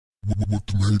What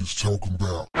the haters talking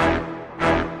about?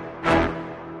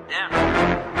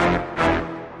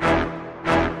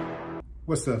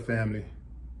 What's up, family?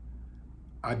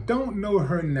 I don't know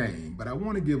her name, but I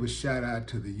want to give a shout out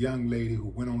to the young lady who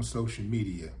went on social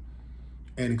media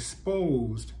and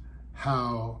exposed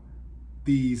how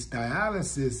these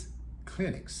dialysis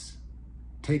clinics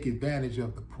take advantage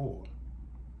of the poor.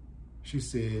 She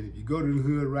said, if you go to the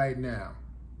hood right now,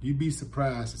 you'd be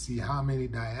surprised to see how many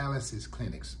dialysis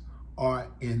clinics are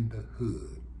in the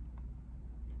hood.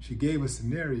 She gave a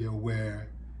scenario where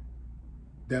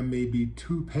there may be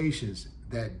 2 patients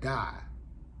that die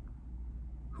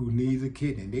who needs a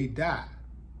kidney, and they die.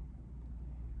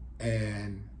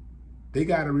 And they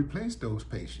got to replace those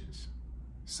patients.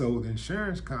 So the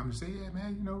insurance company say, yeah,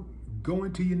 man, go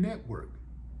into your network.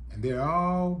 And they're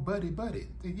all buddy.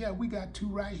 They, yeah, we got 2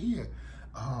 right here.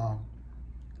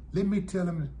 Let me tell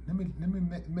them, let me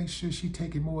make sure she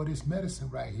taking more of this medicine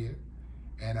right here.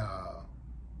 And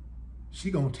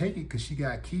she gonna take it because she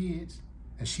got kids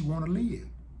and she wanna live.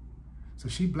 So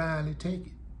she blindly take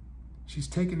it. She's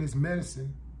taking this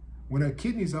medicine when her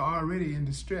kidneys are already in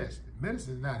distress.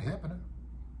 Medicine is not helping her,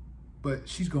 but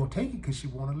she's gonna take it because she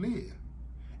wanna live.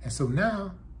 And so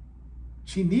now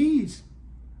she needs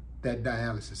that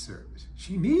dialysis service.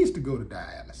 She needs to go to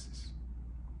dialysis.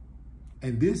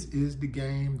 And this is the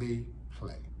game they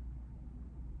play.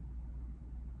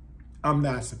 I'm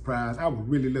not surprised. I would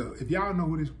really love, if y'all know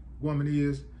who this woman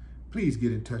is, please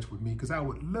get in touch with me because I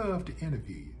would love to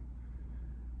interview you.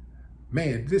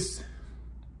 Man, this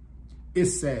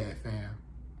is sad, fam.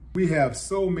 We have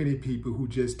so many people who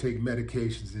just take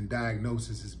medications and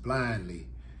diagnoses blindly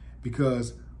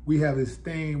because we have this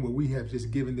thing where we have just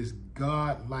given this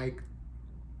God-like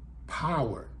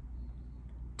power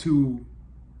to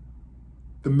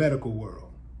the medical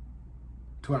world,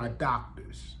 to our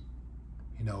doctors.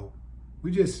 We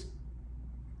just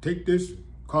take this,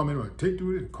 call me in the morning, take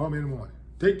this, call me in the morning.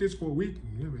 Take this for a week.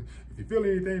 If you feel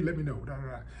anything, let me know.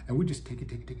 And we just take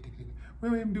it. We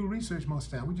don't even do research most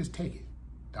of the time. We just take it.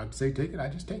 Doctor say take it, I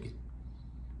just take it.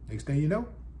 Next thing you know,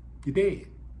 you're dead.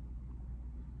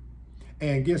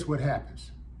 And guess what happens?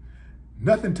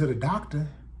 Nothing to the doctor,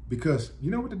 because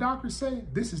you know what the doctors say?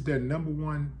 This is the number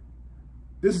one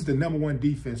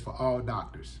defense for all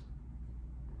doctors.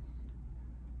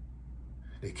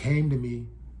 They came to me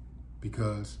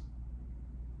because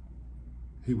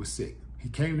he was sick. He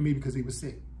came to me because he was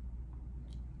sick.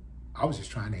 I was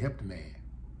just trying to help the man.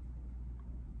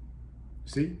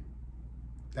 See?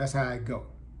 That's how it go.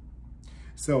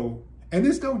 So, and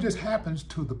this don't just happen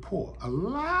to the poor. A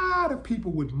lot of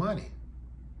people with money,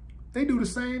 they do the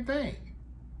same thing.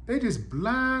 They just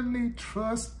blindly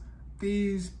trust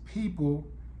these people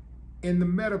in the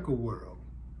medical world.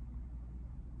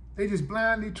 They just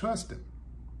blindly trust them.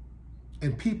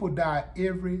 And people die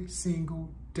every single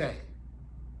day.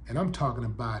 And I'm talking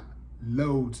about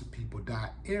loads of people die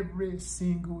every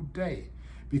single day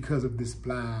because of this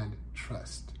blind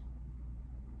trust.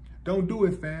 Don't do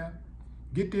it, fam.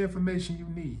 Get the information you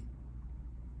need.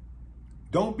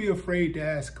 Don't be afraid to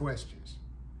ask questions.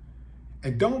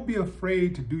 And don't be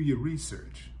afraid to do your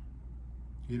research.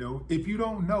 If you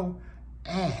don't know,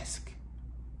 ask.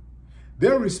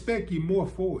 They'll respect you more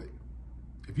for it.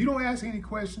 If you don't ask any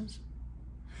questions,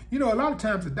 a lot of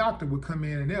times the doctor will come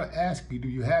in and they'll ask you, do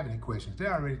you have any questions?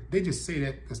 They just say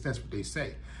that because that's what they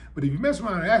say. But if you mess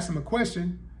around and ask them a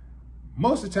question,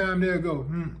 most of the time they'll go,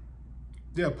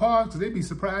 They'll pause because they'd be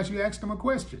surprised you asked them a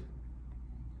question.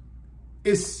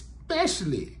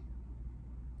 Especially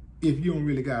if you don't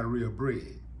really got real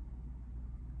bread.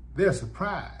 They're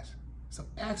surprised. So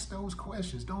ask those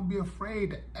questions. Don't be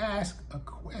afraid to ask a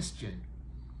question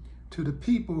to the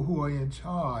people who are in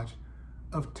charge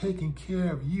of taking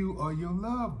care of you or your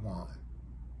loved one.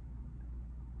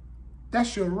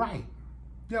 That's your right.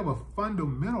 You have a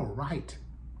fundamental right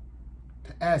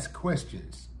to ask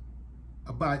questions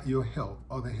about your health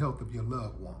or the health of your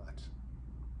loved ones.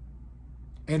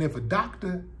 And if a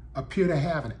doctor appear to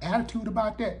have an attitude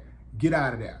about that, get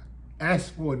out of there.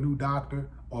 Ask for a new doctor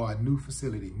or a new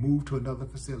facility. Move to another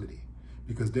facility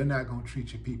because they're not going to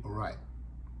treat your people right.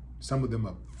 Some of them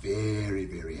are very,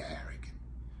 very arrogant.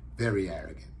 Very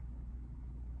arrogant.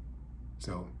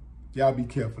 So y'all be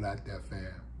careful out there,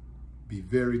 fam. Be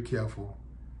very careful.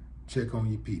 Check on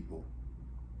your people.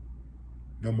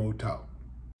 No more talk.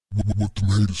 What the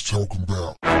haters talking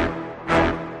about?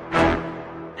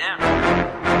 Damn.